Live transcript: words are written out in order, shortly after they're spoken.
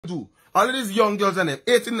do? All of these young girls and them,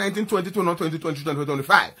 18, 19, 20, 21, 20, 22, 23,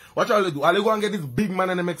 25. What all they do? All they go and get this big man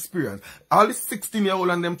and them experience. All these 16-year-old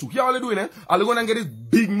and them too. Here all they doing, eh? All they go and get this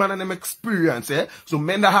big man and them experience, eh? So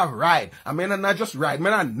men that have ride, and men are not just ride,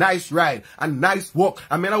 men are nice ride, and nice work,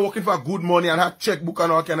 and men are working for good money and have checkbook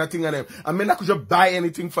and all kind of thing and them. And men that could just buy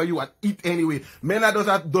anything for you and eat anyway. Men that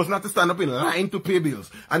does not stand up in line to pay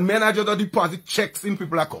bills. And men are just deposit checks in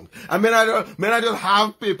people's account. And men are just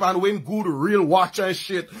have paper and win good real watch and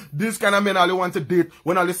shit. This kind of men all you want to date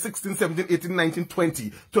when all you 16, 17, 18, 19,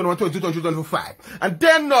 20, 21, 22, 23, 25. And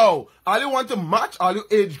then now, all you want to match all your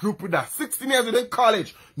age group with that. 16 years in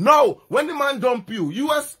college. No, when the man dump you,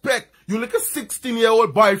 you expect you like a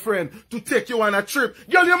 16-year-old boyfriend to take you on a trip.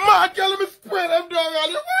 Girl, you mad, girl, let me spread them down, girl,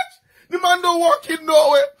 you watch? The man don't work it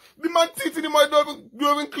nowhere. The man teeth in the man don't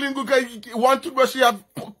even clean good guy. One toothbrush he have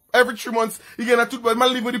every 3 months, he get a toothbrush,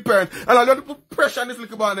 man live with the parents. And I to put pressure on this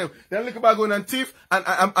little boy on them. Then little boy going on thief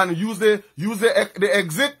and use the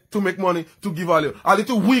exit to make money to give all you. A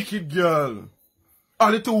little wicked girl.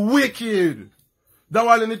 A little wicked. That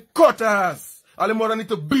one need cutters. All the mother need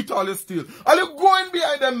to beat all the steel. All you going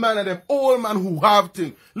behind them man and them old man who have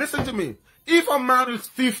things. Listen to me. If a man is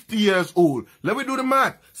 50 years old, let me do the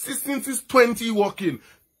math. 16 is 20 working.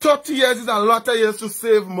 30 years is a lot of years to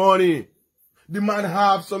save money. The man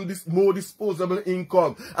have some more disposable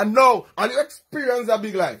income. And now, all you experience a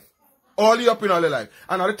big life. All you up in all your life.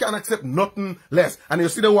 And all you can't accept nothing less. And you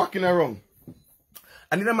see them walking around.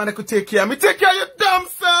 And then a man that could take care of me. Take care of your damn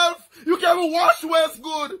self. You can't even wash where's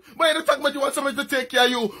good. But you talk about you want somebody to take care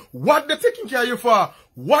of you. What they taking care of you for?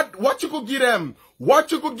 What you could give them?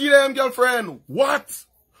 What you could give them, girlfriend? What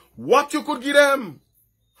you could give them?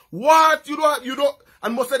 What? You don't,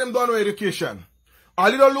 and most of them don't know education. All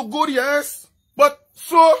you don't look good, yes. But,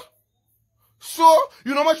 so,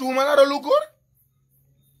 you know how much woman that don't look good?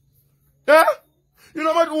 Yeah? You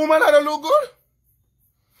know how much woman that don't look good?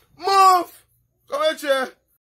 Move! Come here, chair.